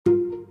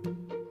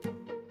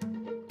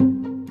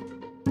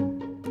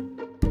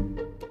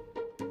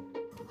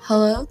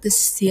Hello, this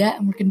is Sia,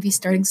 and we're going to be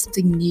starting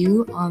something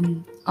new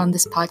on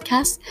this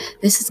podcast.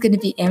 This is going to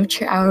be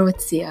Amateur Hour with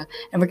Sia,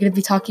 and we're going to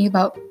be talking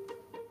about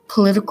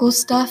political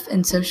stuff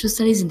and social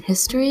studies and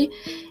history.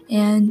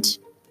 And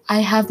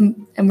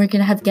we're going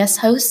to have guest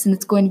hosts, and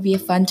it's going to be a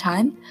fun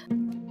time.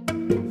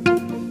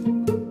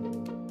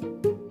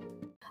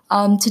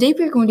 Today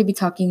we're going to be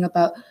talking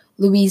about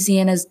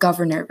Louisiana's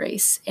governor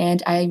race,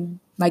 and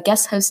my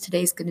guest host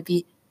today is going to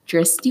be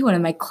Dristy, one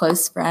of my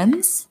close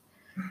friends.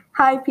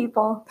 Hi,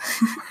 people.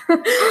 That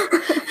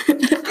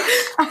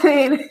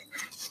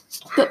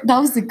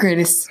was the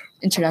greatest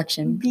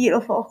introduction.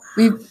 Beautiful.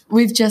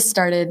 We've just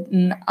started,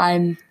 and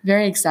I'm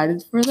very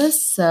excited for this.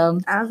 So,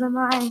 as am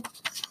I.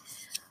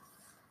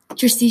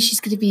 Dristy, she's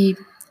going to be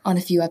on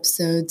a few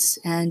episodes,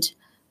 and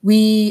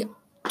we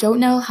don't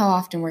know how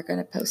often we're going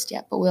to post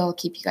yet, but we'll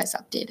keep you guys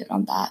updated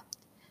on that.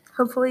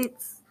 Hopefully,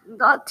 it's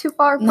not too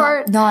far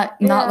apart. Not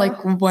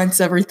like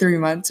once every 3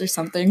 months or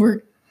something.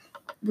 We're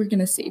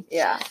gonna see.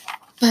 Yeah.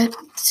 But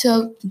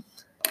so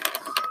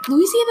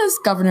Louisiana's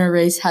governor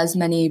race has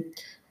many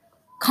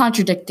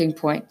contradicting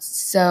points.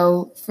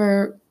 So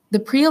for the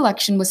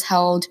pre-election was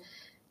held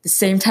the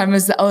same time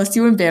as the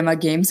LSU and Bama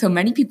game, so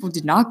many people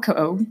did not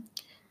go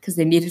because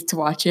they needed to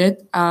watch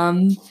it.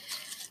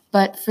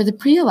 But for the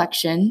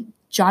pre-election,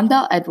 John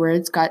Bel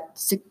Edwards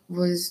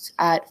was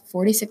at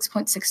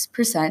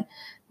 46.6%,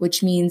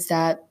 which means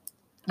that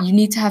you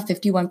need to have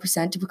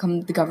 51% to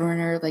become the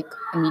governor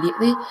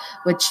immediately,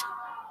 which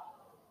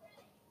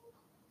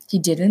he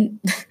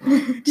didn't.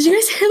 Did you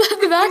guys hear that in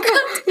the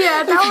background?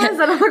 Yeah, that was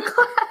another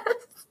class.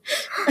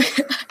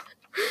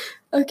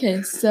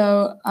 Okay,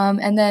 so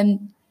and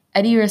then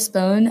Eddie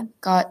Raspone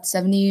got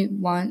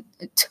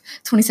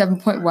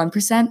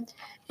 27.1%,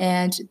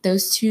 and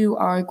those two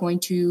are going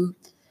to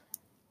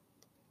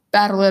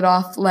battle it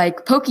off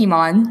like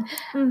Pokemon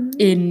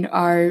in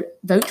our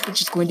vote,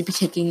 which is going to be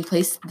taking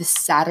place this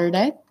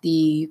Saturday,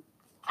 the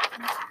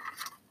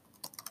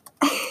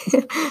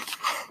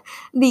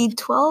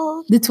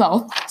 12th? The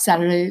 12th,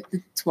 Saturday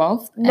the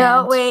 12th.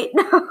 No, wait,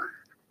 no.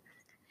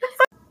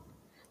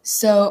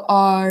 So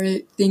our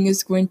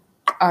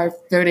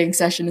voting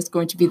session is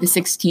going to be the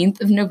 16th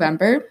of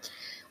November,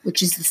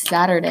 which is the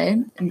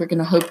Saturday, and we're going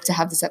to hope to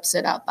have this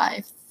episode out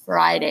by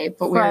Friday.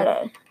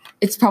 But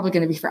it's probably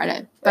going to be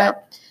Friday.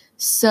 But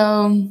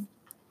so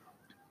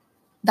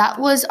that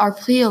was our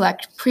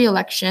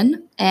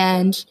pre-election,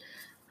 and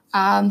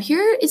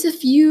here is a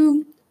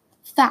few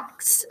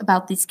facts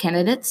about these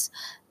candidates.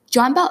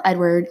 John Bel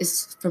Edwards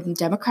is from the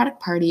Democratic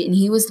Party, and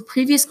he was the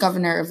previous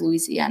governor of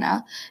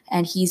Louisiana,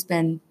 and he's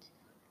been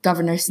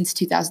governor since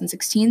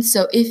 2016.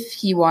 So if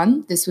he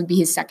won, this would be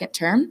his second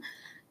term.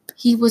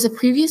 He was a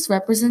previous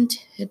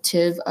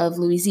representative of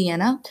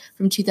Louisiana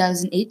from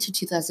 2008 to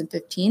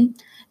 2015,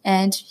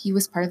 and he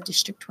was part of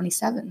District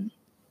 27.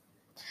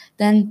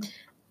 Then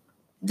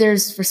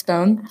there's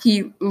Raspone.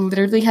 He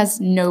literally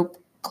has no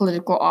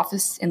political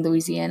office in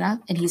Louisiana,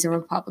 and he's a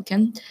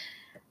Republican.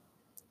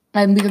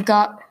 And we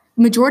got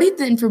majority of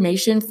the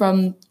information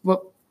from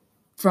what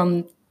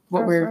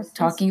we're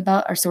talking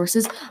about, our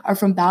sources, are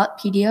from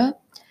Ballotpedia,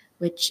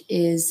 which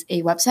is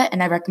a website,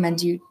 and I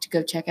recommend you to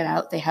go check it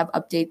out. They have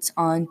updates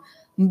on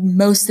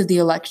most of the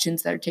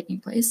elections that are taking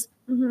place.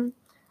 Mm-hmm.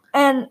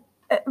 And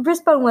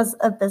Raspone was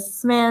a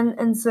businessman,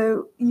 and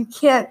so you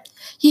can't...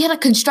 He had a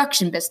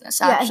construction business,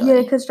 actually. Yeah, he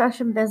had a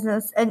construction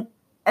business, and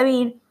I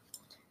mean,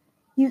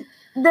 with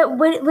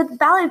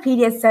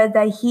Ballotpedia said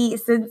that he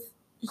says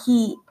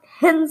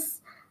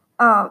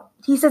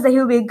that he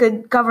would be a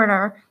good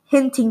governor,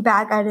 hinting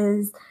back at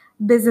his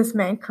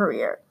businessman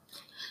career.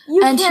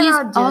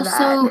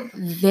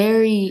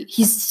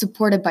 He's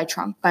supported by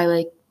Trump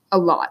by a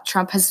lot.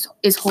 Trump is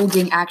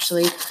holding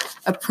actually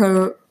a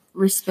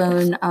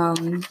pro-Raspone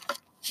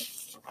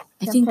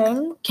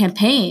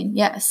campaign,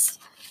 yes.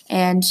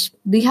 And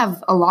we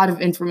have a lot of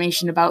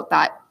information about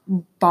that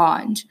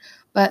bond.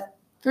 But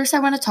first I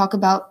want to talk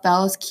about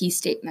Bel's key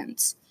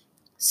statements.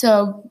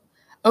 So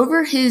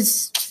over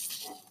his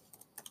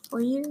 4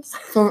 years?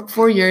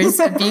 4 years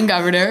of being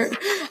governor,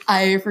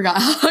 I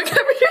forgot how long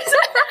governors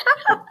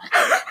are.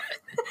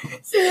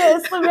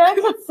 Seriously,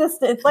 very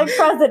consistent, like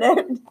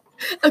president.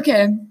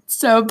 Okay,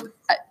 so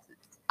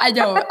I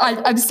know,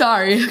 I'm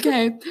sorry,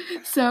 okay.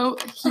 So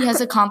he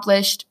has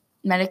accomplished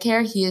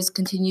Medicare. He's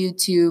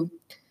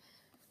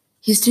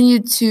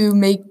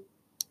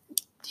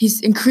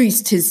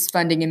increased his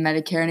funding in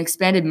Medicare and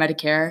expanded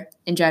Medicare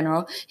in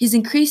general. He's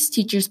increased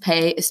teachers'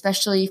 pay,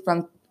 especially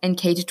in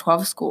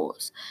K-12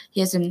 schools.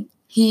 He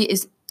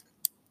is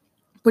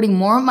putting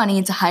more money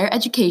into higher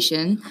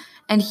education,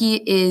 and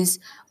he is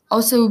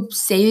also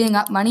saving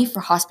up money for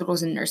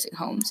hospitals and nursing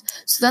homes.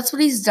 So that's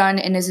what he's done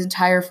in his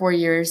entire 4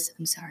 years,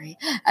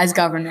 as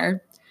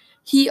governor.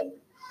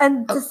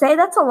 And to say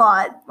that's a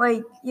lot,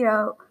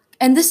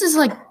 And this is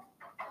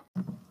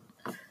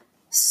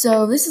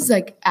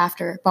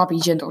after Bobby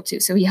Jindal too.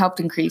 So he helped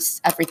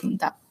increase everything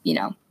that,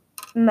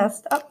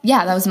 messed up.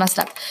 Yeah, that was messed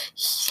up.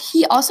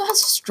 He also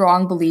has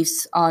strong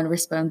beliefs on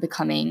Raspone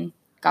becoming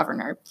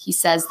governor. He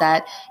says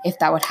that if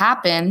that would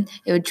happen,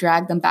 it would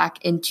drag them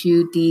back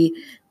into the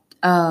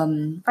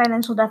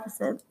financial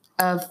deficit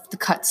of the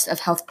cuts of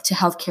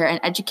healthcare and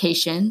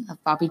education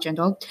of Bobby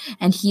Jindal.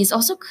 And he has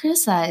also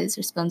criticized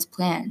Respone's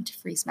plan to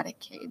freeze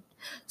Medicaid.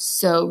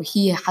 So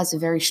he has a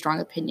very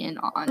strong opinion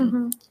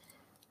on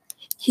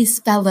his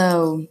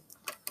fellow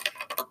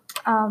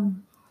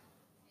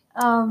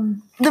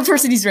the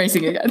person he's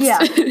racing against.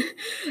 Yeah.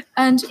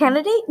 And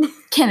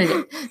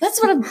candidate.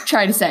 That's what I'm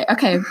trying to say.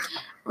 Okay.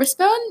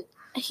 Respone,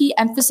 he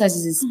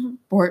emphasizes his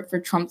support for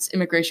Trump's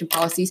immigration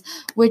policies,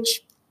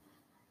 which,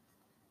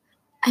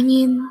 I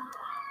mean,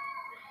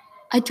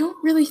 I don't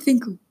really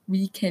think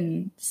we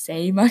can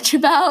say much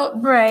about.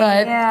 Right,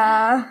 but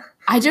yeah.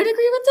 I don't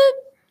agree with it.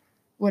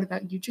 What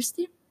about you,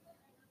 Justine?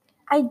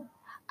 I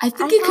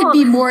think it could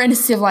be more in a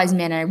civilized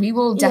manner. We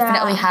will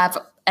definitely have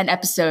an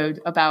episode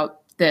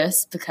about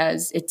this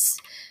because it's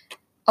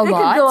a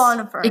lot. Could go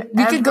on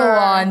we could go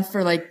on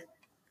for like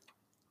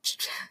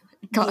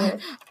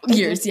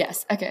years.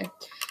 Yes. Okay.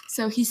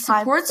 So he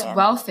supports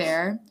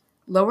welfare,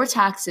 lower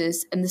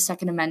taxes, and the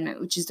Second Amendment,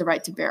 which is the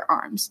right to bear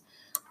arms.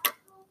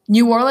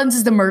 New Orleans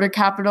is the murder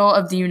capital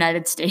of the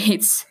United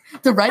States.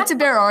 The right to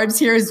bear arms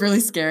here is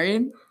really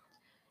scary.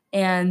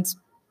 And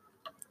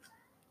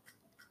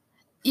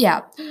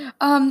yeah.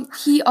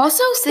 He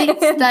also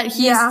states that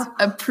he's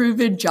a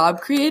proven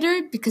job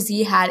creator because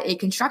he had a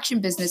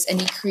construction business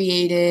and he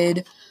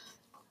created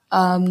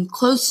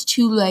close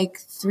to like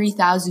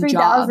 3,000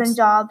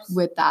 jobs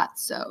with that.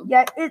 So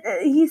yeah,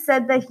 he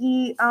said that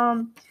he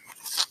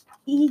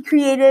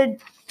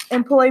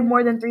employed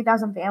more than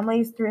 3,000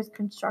 families through his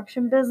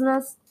construction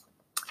business.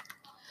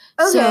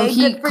 Okay, so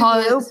he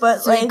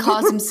he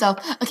calls himself.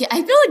 Okay,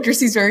 I feel like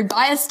Chrissy's very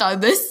biased on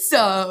this,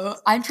 so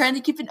I'm trying to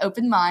keep an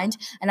open mind.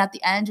 And at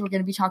the end, we're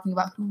going to be talking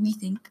about who we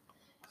think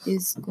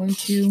is going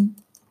to,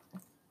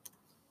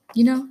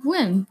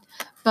 win.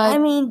 But I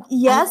mean,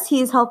 yes,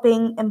 he's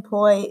helping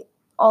employ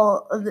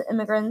all of the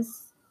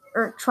immigrants,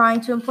 or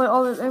trying to employ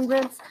all of the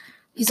immigrants.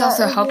 He's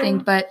also helping,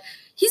 but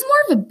he's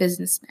more of a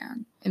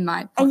businessman, in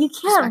my perspective. And you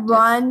can't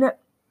run.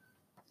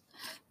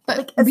 But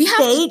like we have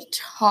to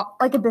talk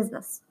like a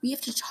business. We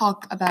have to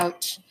talk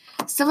about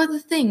some of the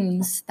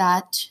things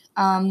that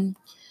both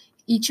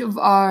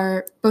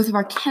of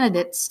our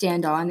candidates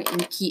stand on in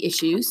key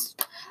issues.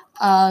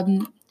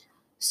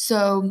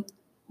 So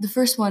the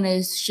first one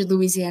is, should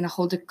Louisiana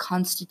hold a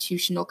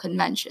constitutional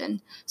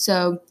convention?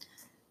 So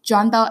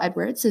John Bel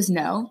Edwards says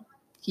no.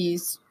 He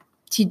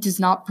does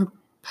not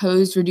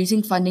propose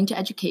reducing funding to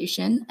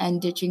education,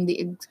 and ditching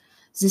the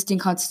existing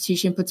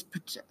constitution puts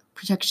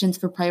protections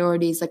for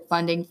priorities like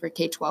funding for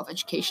K-12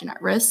 education at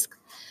risk.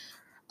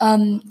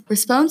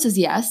 Respone says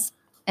yes,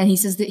 and he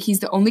says that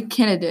he's the only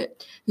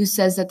candidate who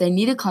says that they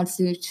need a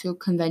constitutional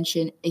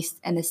convention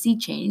and a sea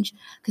change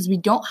because we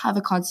don't have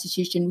a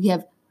constitution. We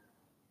have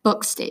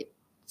book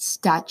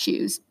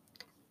statues.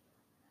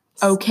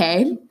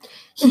 Okay.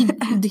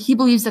 He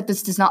believes that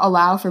this does not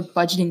allow for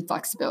budgeting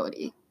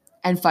flexibility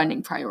and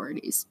funding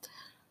priorities.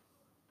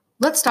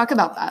 Let's talk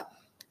about that.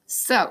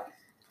 So,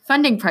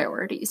 funding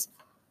priorities.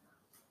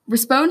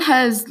 Respone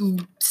has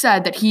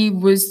said that he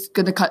was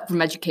going to cut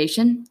from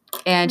education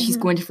and he's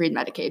going to freeze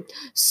Medicaid.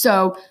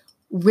 So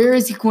where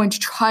is he going to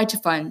try to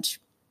fund?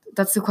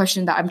 That's the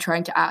question that I'm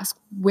trying to ask.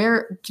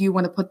 Where do you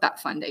want to put that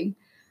funding?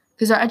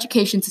 Because our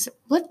education system,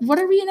 what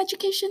are we in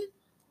education?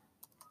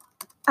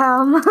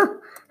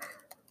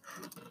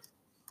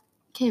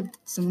 Okay,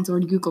 someone's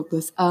already Googled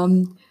this.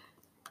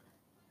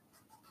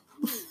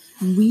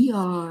 We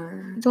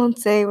are... Don't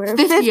say we're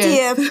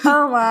 50th.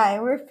 Oh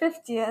my, we're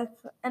 50th.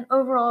 And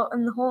overall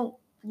in the whole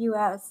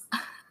U.S.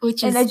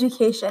 Which in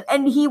education.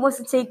 And he wants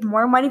to take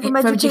more money from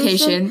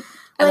education.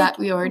 That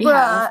we already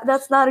have.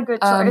 That's not a good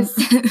choice.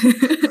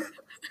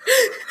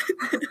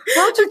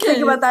 Don't you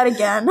think about that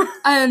again?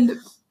 And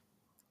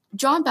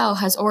John Bel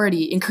has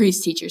already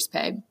increased teachers'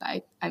 pay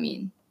by,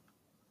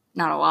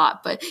 not a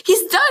lot, but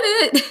he's done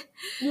it.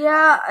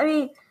 Yeah,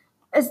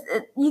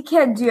 you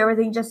can't do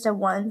everything just at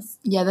once.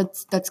 Yeah,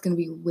 that's going to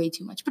be way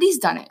too much. But he's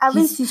done it. At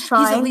least he's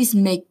trying. He's at least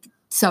make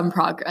some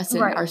progress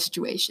in our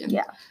situation.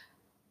 Yeah.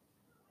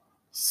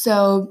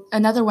 So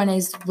another one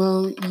is,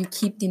 will you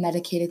keep the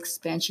Medicaid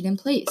expansion in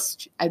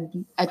place?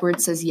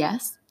 Edwards says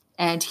yes.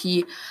 And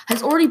he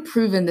has already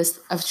proven this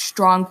a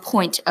strong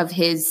point of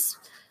his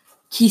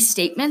key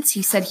statements.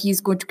 He said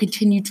he's going to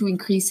continue to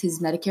increase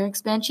his Medicare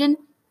expansion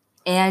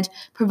and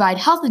provide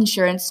health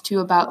insurance to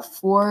about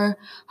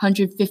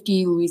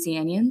 450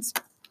 Louisianians.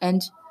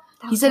 And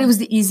he said it was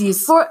the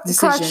easiest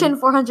decision. Correction,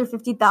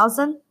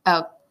 450,000?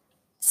 Oh,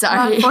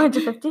 sorry.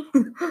 450?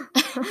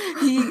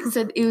 He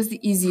said it was the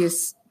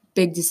easiest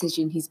big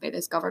decision he's made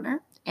as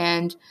governor.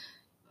 And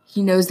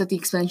he knows that the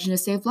expansion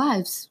has saved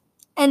lives.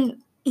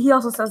 And he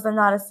also says that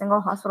not a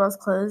single hospital is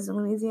closed in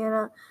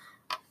Louisiana.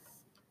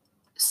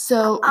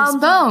 So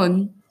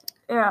Respone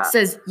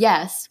says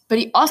yes, but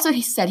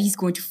he said he's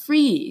going to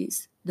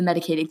freeze the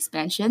Medicaid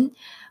expansion,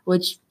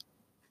 which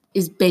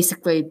is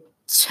basically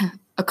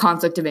a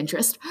conflict of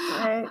interest.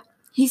 Right.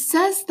 He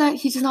says that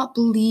he does not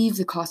believe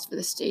the cost for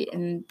the state,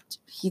 and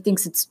he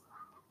thinks it's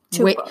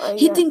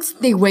he thinks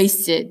they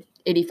wasted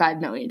 $85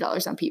 million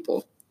on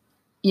people,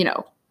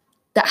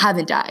 that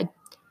haven't died.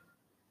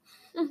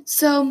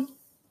 So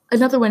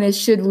another one is,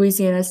 should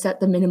Louisiana set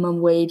the minimum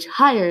wage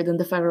higher than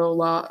the federal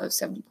law of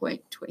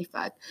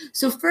 7.25?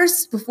 So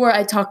first, before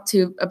I talk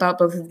about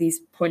both of these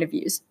point of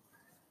views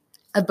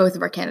of both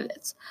of our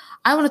candidates,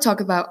 I want to talk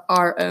about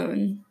our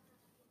own.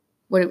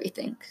 What do we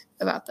think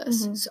about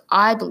this? Mm-hmm. So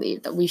I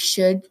believe that we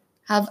should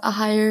have a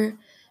higher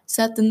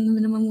set than the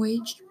minimum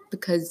wage,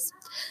 because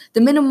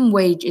the minimum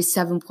wage is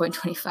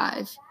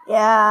 7.25.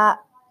 Yeah.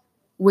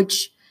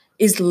 Which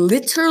is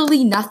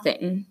literally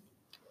nothing.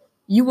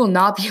 You will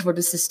not be able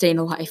to sustain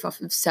a life off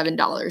of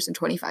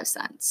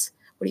 $7.25.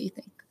 What do you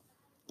think?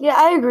 Yeah,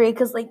 I agree,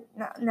 because,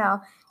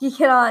 no, you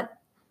cannot,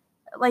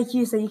 like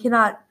you said, you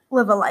cannot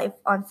live a life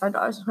on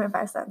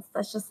 $7.25.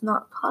 That's just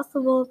not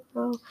possible,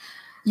 bro.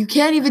 You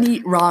can't even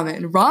eat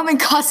ramen. Ramen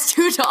costs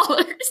 $2.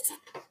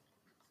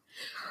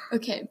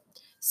 Okay,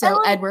 so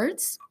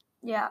Edwards.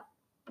 Yeah.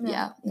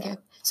 Okay.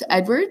 So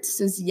Edwards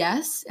says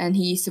yes, and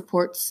he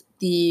supports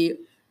the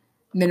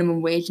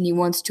minimum wage, and he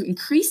wants to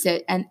increase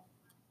it, and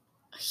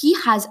he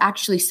has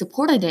actually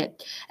supported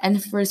it.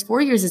 And for his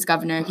 4 years as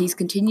governor, he's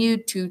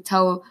continued to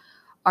tell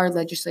our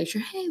legislature,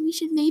 hey, we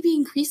should maybe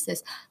increase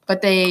this.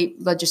 But the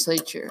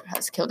legislature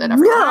has killed it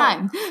every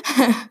time.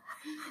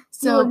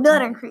 So you will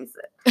not increase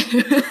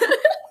it.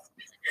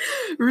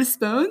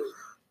 Raspone,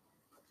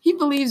 he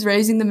believes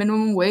raising the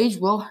minimum wage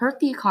will hurt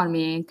the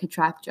economy and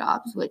contract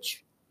jobs,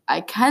 which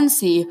I can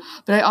see,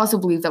 but I also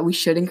believe that we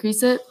should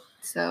increase it.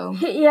 So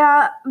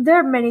yeah, there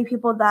are many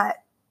people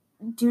that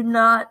are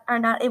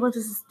not able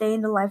to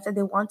sustain the life that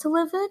they want to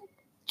live in,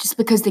 just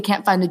because they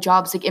can't find the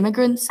jobs, like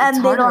immigrants,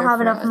 and they don't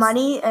have enough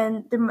money,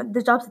 and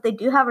the jobs that they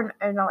do have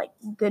are not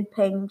good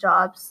paying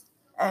jobs,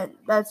 and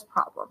that's a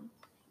problem.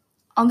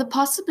 On the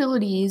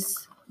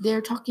possibilities,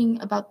 they're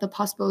talking about the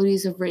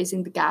possibilities of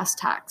raising the gas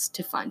tax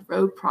to fund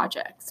road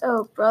projects.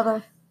 Oh,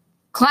 brother.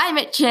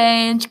 Climate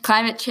change.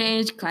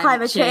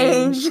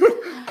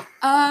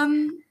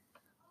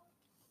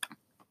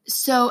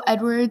 So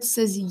Edwards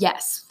says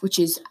yes, which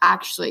is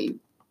actually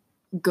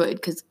good,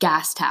 because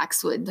gas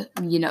tax would,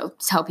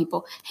 tell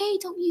people, hey,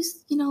 don't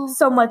use,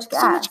 so much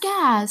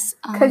gas.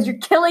 Because you're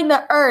killing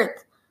the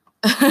earth.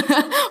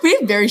 We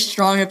have very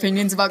strong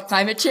opinions about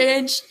climate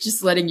change,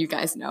 just letting you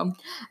guys know.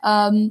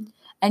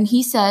 And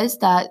he says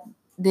that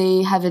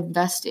they have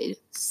invested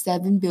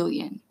 $7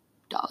 billion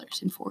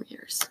in 4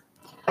 years.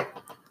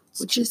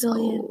 Which is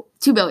 $2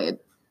 billion.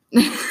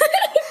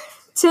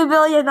 $2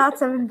 billion, not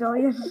 $7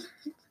 billion.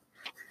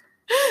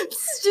 This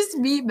is just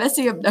me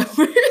messing up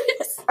numbers.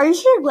 Are you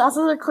sure your glasses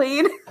are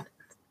clean?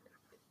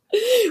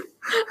 I'm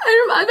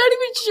not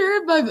even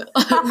sure if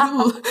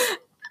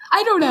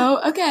I don't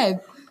know. Okay.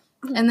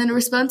 And then the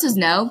response is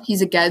no.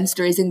 He's against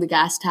raising the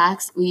gas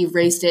tax. We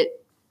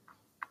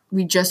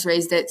just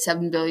raised it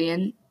 $7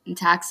 billion in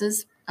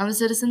taxes on the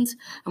citizens,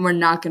 and we're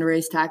not going to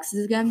raise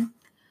taxes again,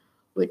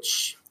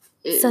 which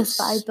is... So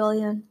 $5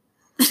 billion.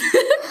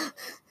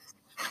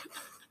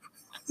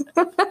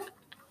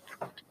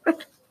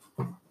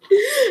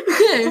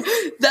 Okay,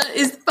 that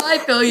is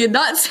 $5 billion,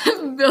 not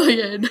 $7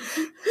 billion.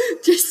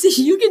 Just so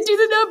you can do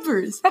the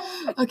numbers.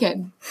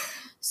 Okay,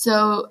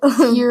 so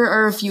here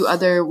are a few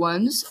other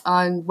ones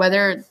on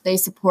whether they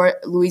support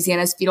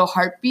Louisiana's fetal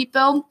heartbeat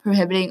bill,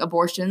 prohibiting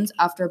abortions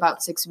after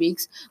about 6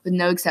 weeks with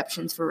no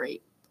exceptions for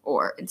rape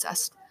or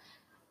incest.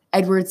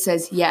 Edwards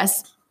says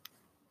yes,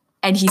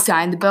 and he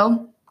signed the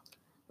bill.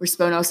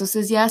 Raspone also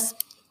says yes.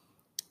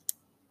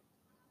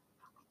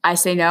 I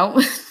say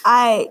no.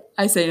 I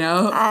say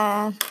no.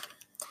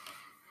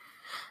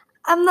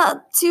 I'm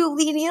not too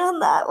lenient on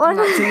that one. I'm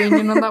not too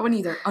lenient on that one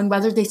either. On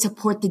whether they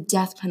support the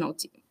death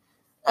penalty.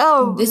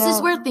 Oh, This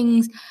is where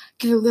things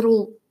get a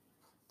little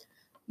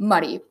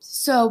muddy.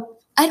 So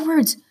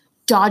Edwards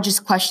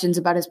dodges questions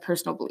about his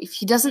personal belief.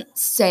 He doesn't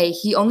say.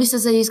 He only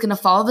says that he's going to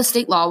follow the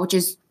state law, which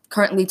is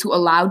currently to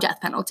allow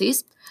death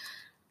penalties.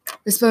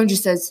 Raspone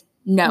just says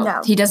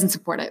no, he doesn't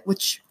support it,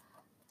 which...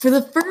 For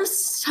the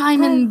first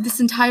time in this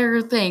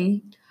entire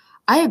thing,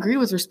 I agree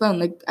with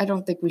Raspone. I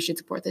don't think we should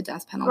support the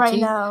death penalty. Right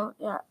now,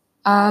 yeah.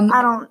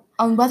 I don't.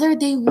 On whether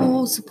they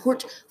will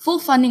support full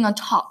funding on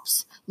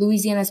TOPS,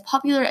 Louisiana's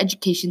popular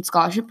education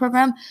scholarship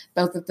program,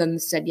 both of them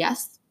said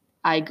yes.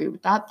 I agree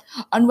with that.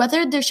 On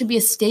whether there should be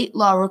a state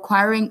law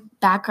requiring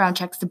background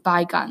checks to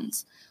buy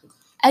guns,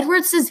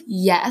 Edwards says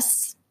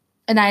yes,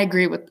 and I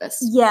agree with this.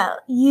 Yeah,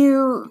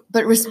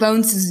 But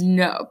Raspone says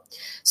no.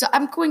 So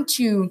I'm going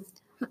to...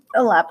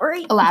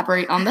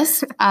 Elaborate on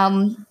this.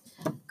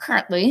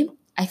 Currently,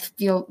 I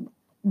feel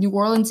New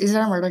Orleans is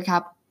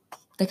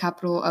the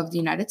capital of the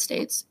United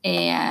States,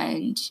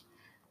 and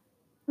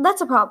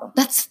that's a problem.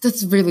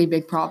 That's a really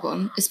big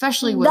problem,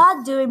 especially with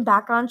not doing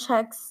background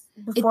checks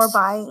before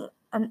buying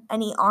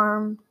any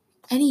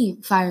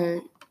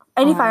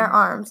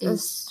firearms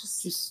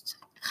is just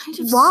kind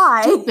of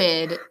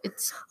stupid.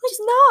 It's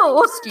just kind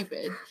of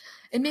stupid.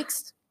 It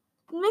makes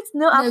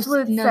no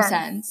absolute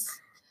sense.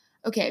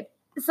 Okay.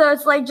 So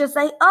it's like just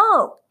like,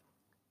 oh,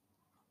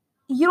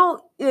 you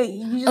don't,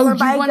 you just want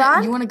to buy a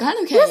gun? You want a gun?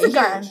 Okay. Here's a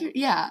gun.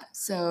 Yeah.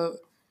 So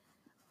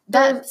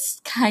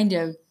that's kind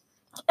of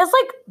it's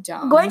like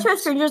dumb. Going to a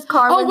stranger's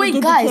car. Oh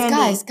wait,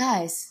 guys.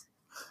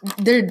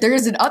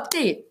 There's an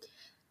update.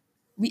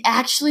 We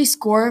actually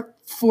score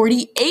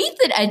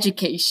 48th in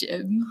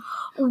education.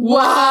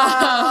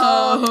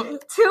 Wow.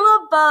 2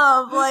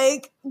 above.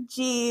 Like,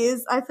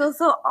 geez. I feel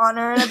so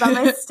honored about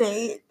my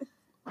state.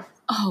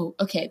 Oh,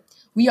 okay.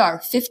 We are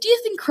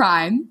 50th in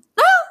crime.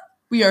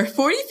 We are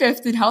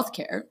 45th in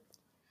healthcare.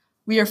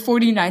 We are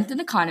 49th in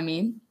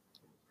economy.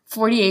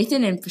 48th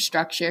in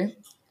infrastructure.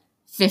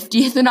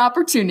 50th in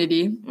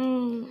opportunity.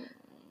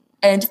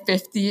 And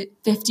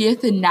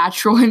 50th in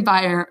natural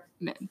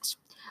environment.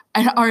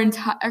 And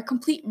our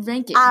complete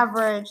ranking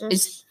average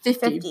is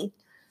 50.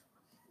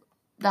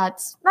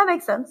 That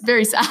makes sense.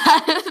 Very sad.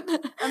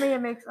 I mean,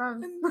 it makes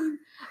sense.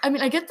 I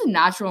mean, I get the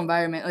natural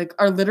environment, like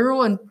our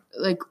literal and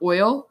like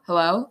oil.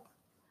 Hello.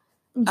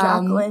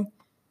 Exactly.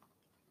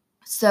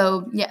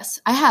 So yes,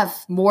 I have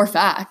more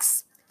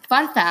facts.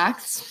 Fun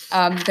facts.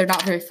 They're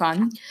not very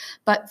fun,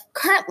 but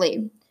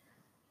currently,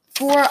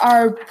 for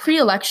our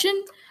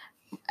pre-election,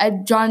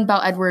 John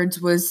Bell Edwards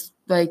was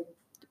like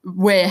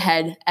way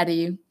ahead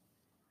Eddie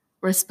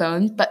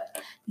Raspone, but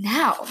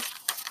now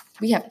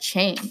we have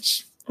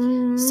change.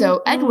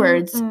 So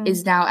Edwards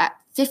is now at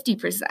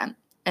 50%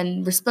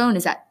 and Raspone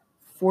is at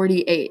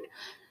 48%.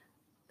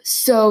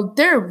 So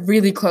they're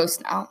really close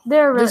now.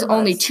 There's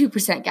only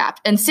 2% gap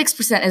and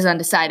 6% is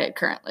undecided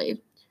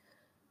currently,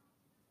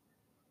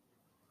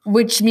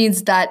 which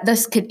means that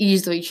this could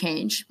easily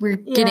change. We're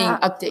getting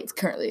updates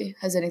currently.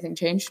 Has anything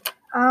changed?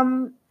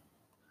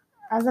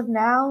 As of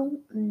now,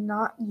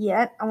 not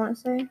yet. I want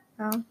to say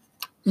no.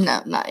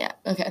 No, not yet.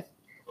 Okay.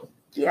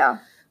 Yeah.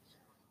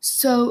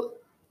 So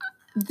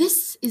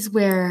this is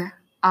where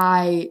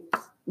I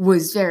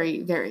was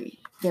very, very,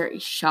 very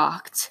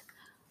shocked.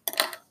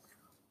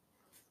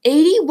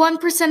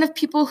 81% of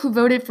people who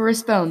voted for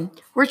Raspone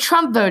were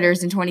Trump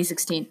voters in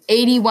 2016.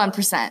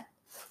 81%.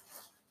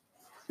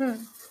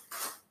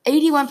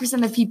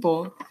 81% of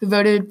people who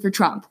voted for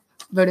Trump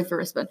voted for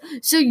Raspone.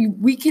 So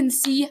we can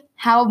see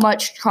how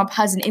much Trump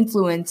has an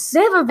influence.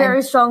 They have a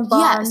very strong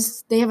bond.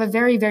 Yes, they have a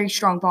very, very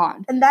strong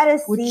bond. And that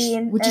is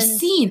seen. Which is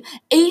seen.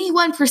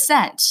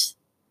 81%.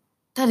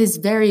 That is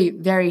very,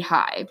 very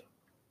high.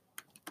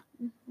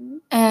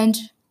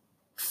 And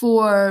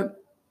for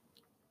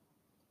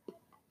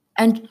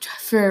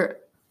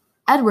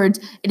Edwards,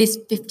 it is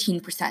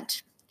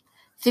 15%.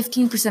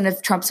 15%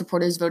 of Trump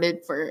supporters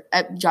voted for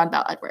John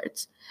Bell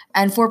Edwards.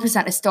 And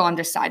 4% is still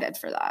undecided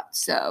for that.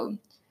 So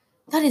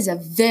that is a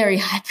very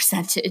high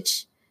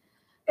percentage.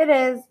 It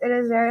is. It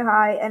is very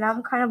high. And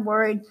I'm kind of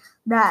worried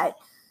that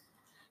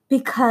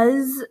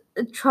because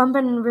Trump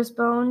and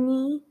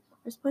Raspone.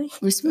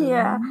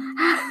 Yeah.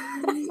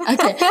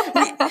 Okay.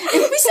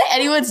 If we say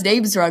anyone's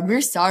names wrong, we're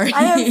sorry.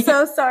 I am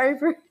so sorry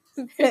for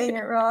saying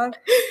it wrong.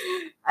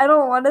 I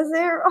don't want to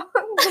say it wrong,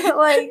 but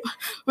like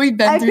we've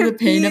been through the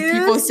pain of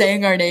people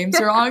saying our names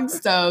wrong.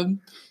 So,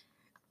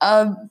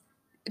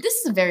 this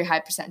is a very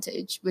high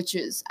percentage, which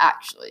is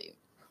actually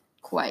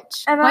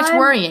quite much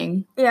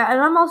worrying. Yeah,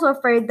 and I'm also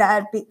afraid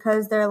that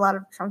because there are a lot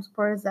of Trump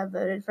supporters that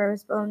voted for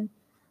Raspone,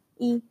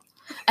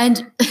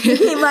 and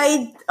he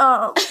might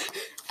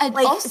and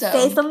like also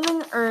say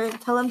something or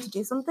tell him to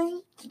do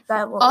something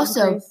that will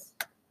also increase.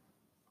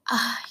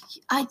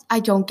 I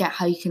don't get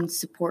how you can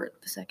support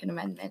the Second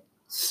Amendment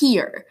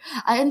here.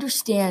 I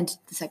understand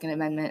the Second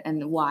Amendment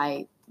and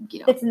why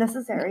it's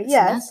necessary. It's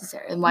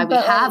necessary and why we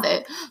have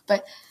it,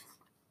 but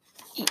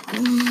I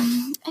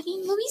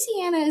mean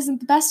Louisiana isn't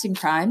the best in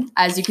crime,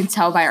 as you can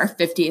tell by our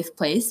 50th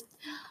place,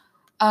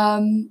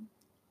 and.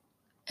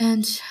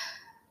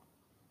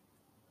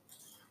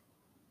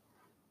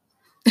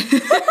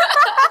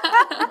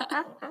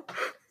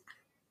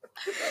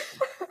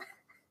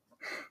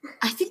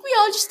 I think we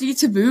all just need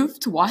to move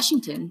to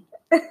Washington.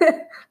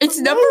 It's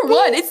number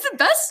one. It's the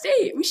best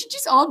state. We should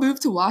just all move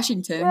to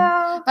Washington.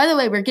 Yeah. By the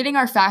way, we're getting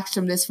our facts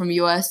from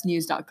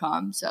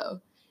usnews.com, so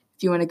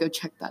if you want to go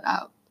check that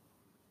out.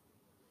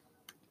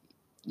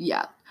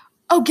 Yeah.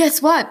 Oh,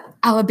 guess what?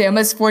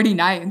 Alabama's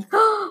 49th.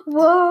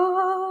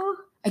 Whoa.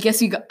 I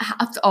guess we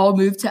have to all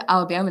move to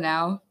Alabama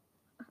now.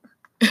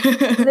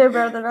 They're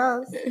better than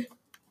us.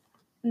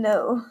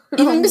 No.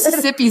 Even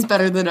Mississippi's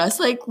better than us.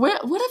 Like,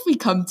 what have we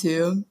come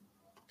to?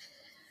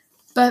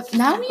 But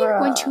now we are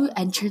going to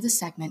enter the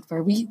segment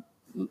where we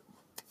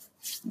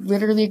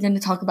literally are going to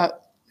talk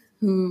about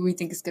who we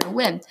think is going to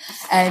win.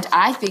 And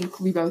I think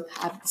we both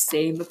have the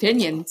same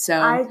opinion.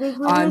 So I think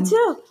we do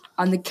too.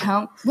 On the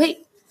count.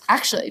 Wait,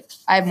 actually,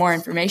 I have more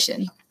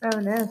information. Oh,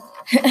 no.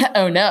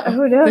 Oh, no.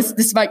 Oh, no.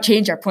 This might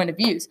change our point of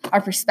views, our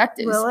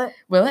perspectives. Will it?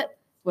 Will it?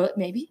 Will it?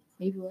 Maybe?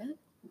 Maybe will it?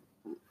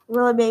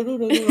 Will it? Maybe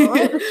will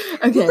it?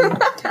 Okay.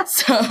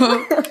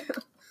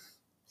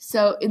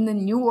 So in the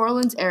New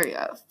Orleans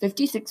area,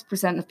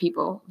 56% of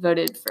people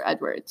voted for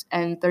Edwards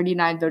and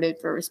 39% voted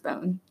for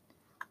Raspone.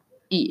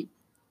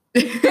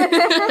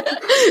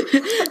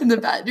 In the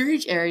Baton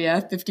Rouge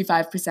area,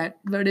 55%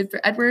 voted for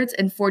Edwards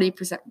and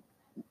 40%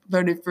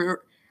 voted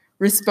for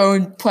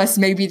Raspone plus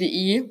maybe the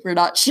E. We're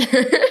not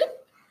sure.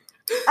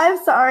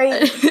 I'm sorry,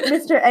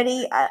 Mr.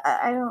 Eddie.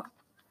 I don't.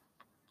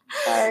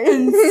 Sorry.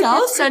 In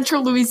South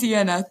Central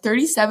Louisiana,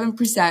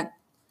 37%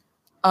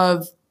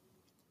 of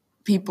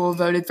people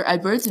voted for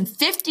Edwards and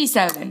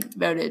 57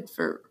 voted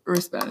for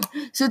Raspone.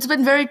 So it's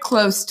been very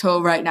close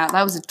till right now.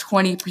 That was a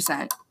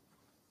 20%.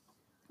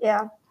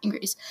 Yeah.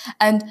 Increase.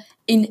 And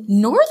in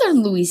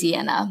northern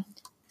Louisiana,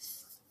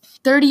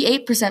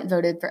 38%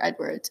 voted for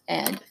Edwards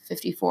and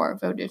 54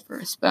 voted for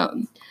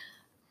Raspone.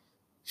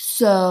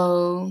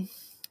 So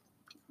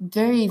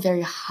very,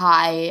 very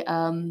high,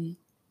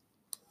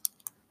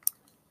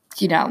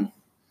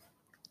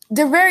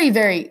 they're very,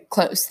 very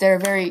close. They're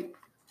very,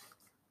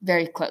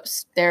 very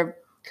close. They're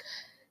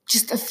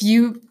just a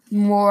few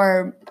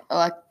more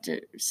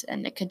electors,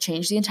 and it could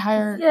change the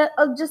entire... Yeah,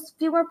 just a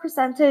few more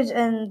percentage,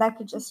 and that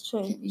could just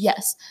change.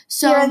 Yes.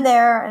 So here and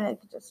there, and it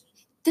could just...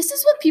 This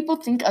is what people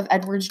think of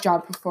Edwards'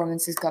 job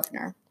performance as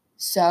governor.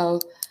 So,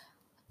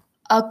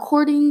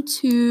 according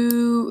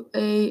to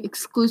a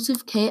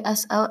exclusive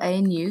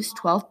KSLA News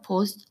 12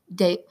 poll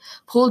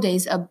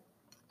days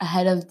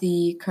ahead of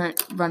the current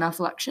runoff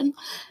election,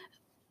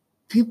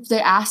 they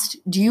asked,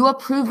 do you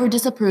approve or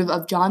disapprove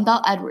of John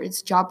Bel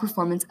Edwards' job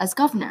performance as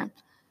governor?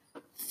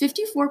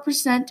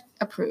 54%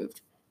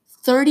 approved,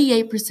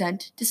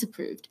 38%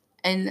 disapproved,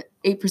 and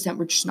 8%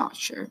 were just not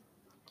sure.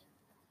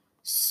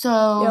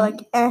 So... You're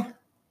like, eh.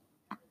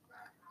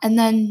 And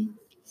then,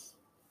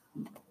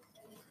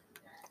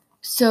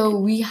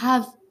 so he's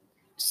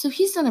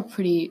done a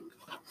pretty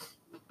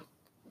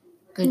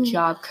good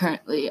job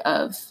currently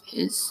of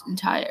as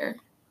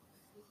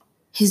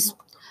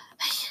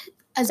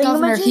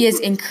governor, he has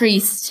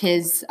increased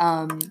he's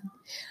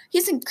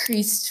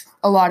increased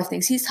a lot of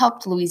things. He's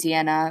helped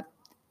Louisiana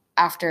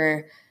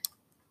after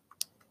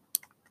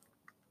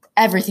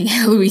everything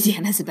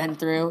Louisiana has been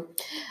through.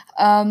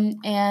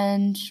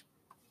 And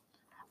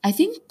I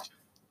think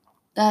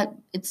that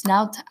it's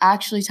now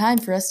actually time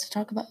for us to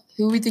talk about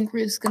who we think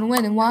is going to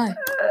win and why.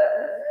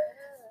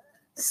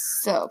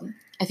 So,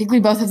 I think we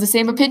both have the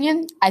same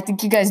opinion. I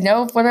think you guys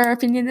know what our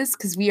opinion is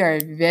because we are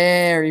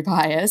very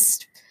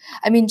biased.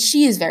 I mean,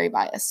 she is very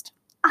biased.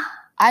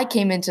 I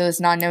came into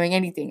this not knowing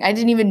anything. I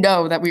didn't even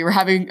know that we were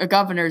having a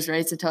governor's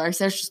race until our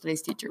social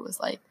studies teacher was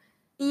like,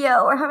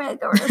 yeah, we're having a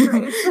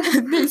governor's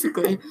race.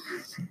 Basically.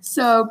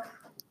 So,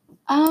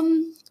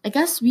 I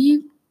guess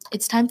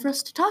it's time for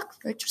us to talk,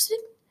 right, Tristan?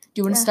 Do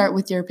you want to start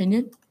with your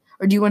opinion?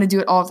 Or do you want to do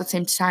it all at the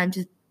same time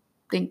to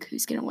think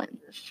who's going to win?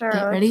 Sure.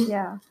 Okay, ready?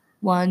 Yeah.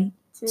 1,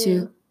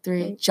 2,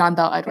 3. John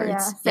Bel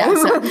Edwards. Yeah.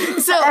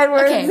 So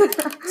Edwards.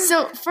 Okay.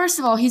 So, first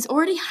of all, he's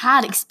already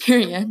had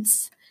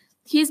experience.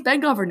 He's been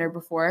governor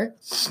before.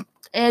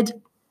 And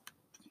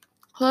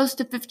close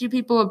to 50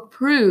 people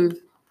approve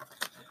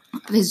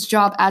of his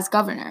job as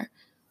governor,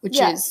 which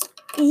is...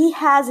 He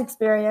has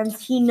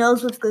experience. He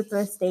knows what's good for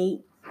the state.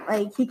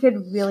 Like, he could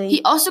really...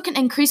 He also can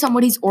increase on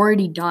what he's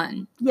already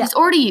done. Yeah. He's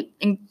already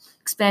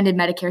expanded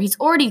Medicare. He's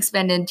already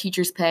expanded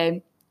teachers'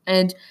 pay.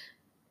 And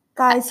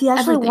guys, he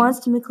actually wants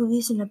to make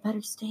Louisiana a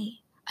better state.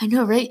 I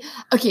know, right?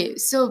 Okay,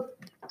 so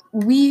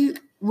you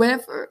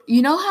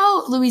know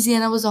how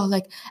Louisiana was all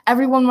like,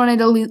 everyone wanted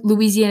a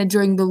Louisiana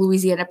during the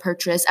Louisiana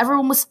Purchase.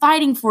 Everyone was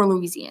fighting for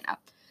Louisiana.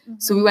 Mm-hmm.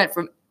 So we went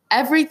from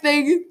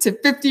everything to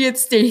 50th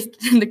state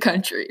in the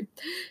country.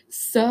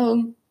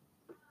 So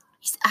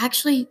he's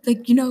actually,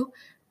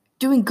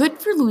 doing good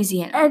for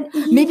Louisiana. And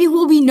maybe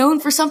we'll be known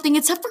for something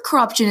except for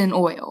corruption and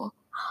oil.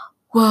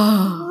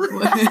 Whoa.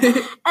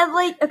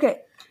 And,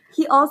 okay,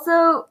 he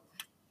also...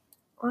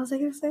 What was I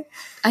going to say?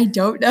 I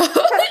don't know.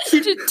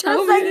 You didn't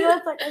tell me.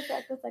 One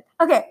sec.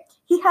 Okay,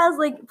 he has,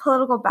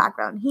 political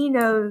background. He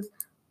knows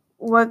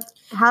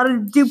how to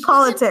do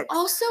politics. He can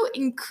also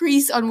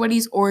increase on what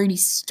he's already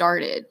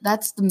started.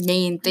 That's the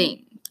main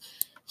thing.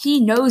 He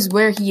knows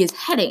where he is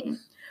heading.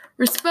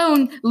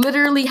 Raspone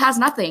literally has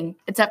nothing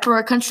except for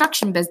a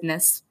construction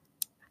business.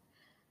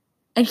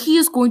 And he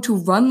is going to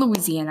run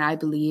Louisiana, I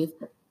believe,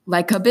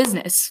 like a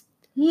business.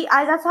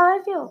 That's how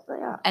I feel.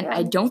 Yeah, and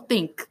I don't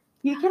think...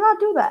 You cannot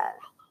do that.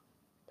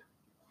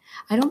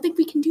 I don't think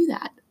we can do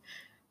that.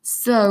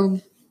 So,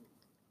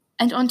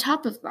 and on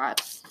top of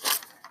that,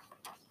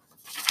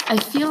 I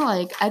feel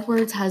like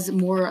Edwards has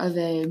more of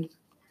a...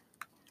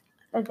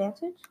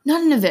 Advantage?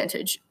 Not an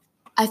advantage.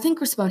 I think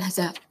Raspone has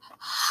a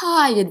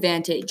high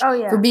advantage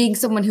for being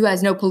someone who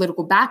has no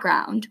political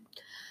background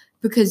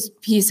because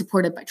he is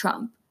supported by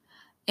Trump.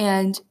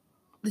 And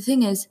the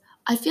thing is,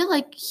 I feel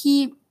like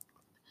even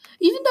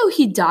though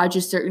he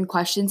dodges certain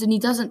questions and he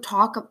doesn't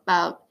talk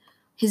about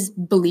his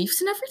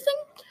beliefs and everything,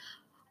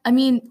 I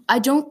mean, I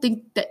don't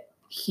think that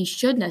he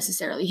should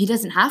necessarily. He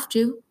doesn't have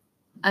to.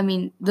 I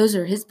mean, those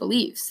are his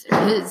beliefs.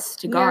 They're his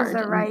to guard. He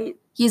has the right.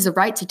 He has the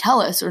right to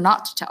tell us or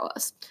not to tell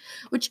us,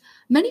 which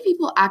many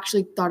people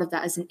actually thought of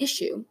that as an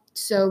issue.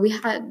 So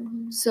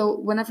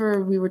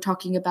whenever we were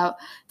talking about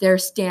their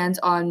stance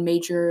on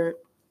major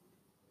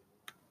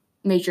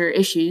major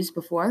issues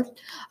before,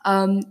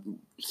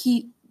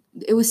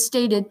 it was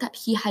stated that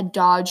he had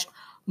dodged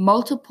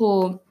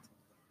multiple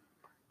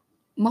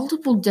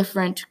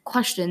different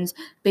questions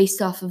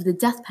based off of the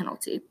death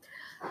penalty.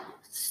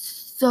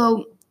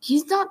 So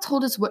he's not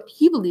told us what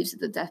he believes of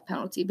the death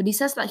penalty, but he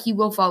says that he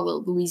will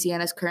follow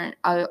Louisiana's current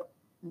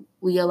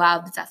we allow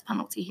the death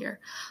penalty here,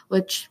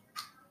 which,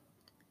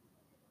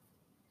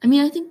 I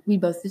mean, I think we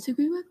both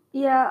disagree with.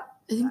 Yeah.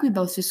 I think we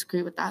both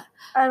disagree with that.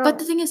 But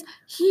the thing is,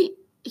 he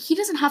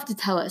doesn't have to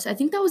tell us. I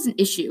think that was an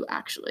issue,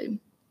 actually.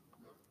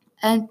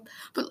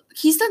 But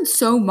he's done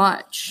so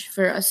much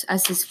for us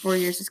as his 4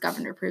 years as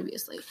governor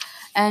previously.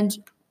 And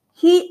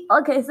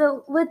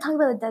so we're talking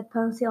about the death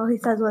penalty. All he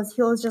said was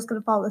he was just going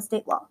to follow the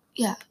state law.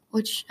 Yeah,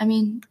 which, I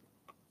mean,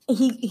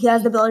 he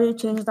has the ability to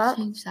change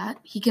that.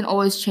 He can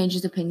always change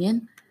his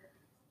opinion.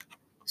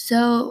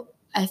 So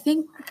I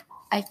think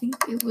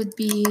it'll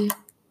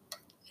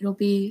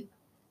be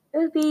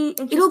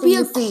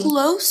a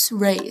close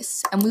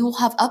race, and we will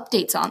have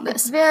updates on this.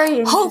 It's very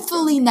interesting.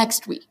 Hopefully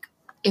next week,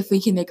 if we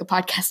can make a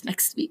podcast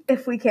next week.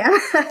 If we can.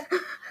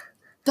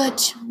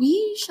 But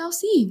we shall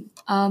see.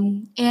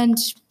 And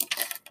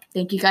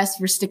thank you guys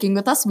for sticking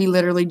with us. We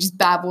literally just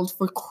babbled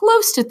for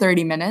close to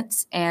 30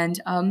 minutes. And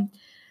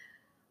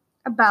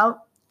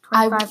about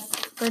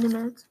 30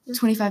 minutes.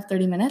 25,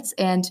 30 minutes.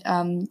 And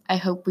I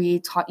hope we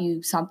taught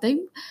you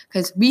something,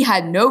 because we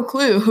had no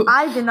clue.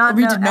 I did not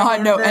we did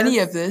not know any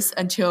of this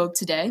until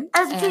today.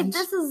 And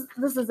this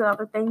is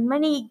another thing.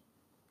 Many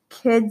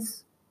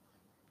kids,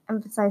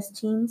 emphasize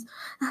teens,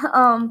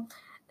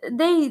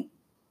 they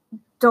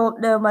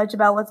don't know much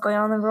about what's going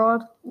on in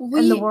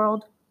the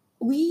world.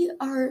 We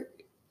are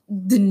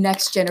the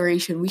next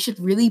generation. We should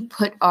really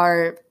put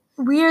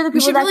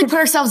put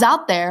ourselves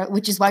out there,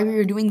 which is why we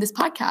were doing this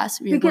podcast.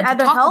 We can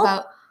either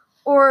help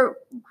or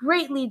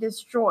greatly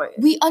destroy.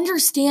 We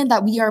understand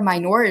that we are a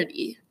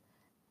minority,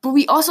 but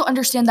we also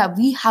understand that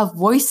we have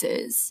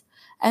voices.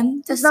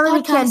 And it's not that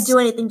we can't do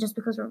anything just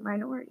because we're a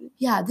minority.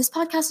 Yeah, this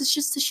podcast is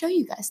just to show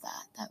you guys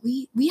that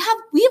we have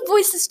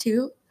voices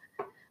too.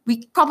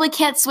 We probably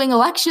can't swing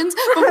elections,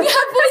 but we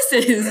have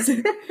voices.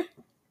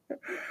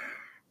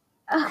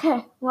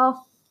 Okay,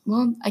 well,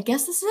 I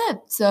guess this is it.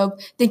 So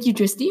thank you,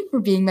 Dristy, for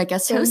being my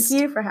guest host.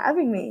 Thank you for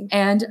having me.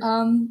 And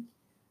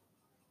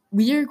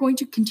we are going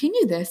to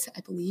continue this,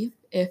 I believe.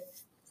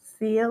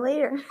 See you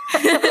later.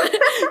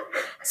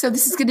 So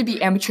this is going to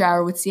be Amateur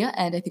Hour with Sia,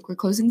 and I think we're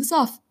closing this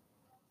off.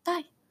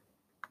 Bye.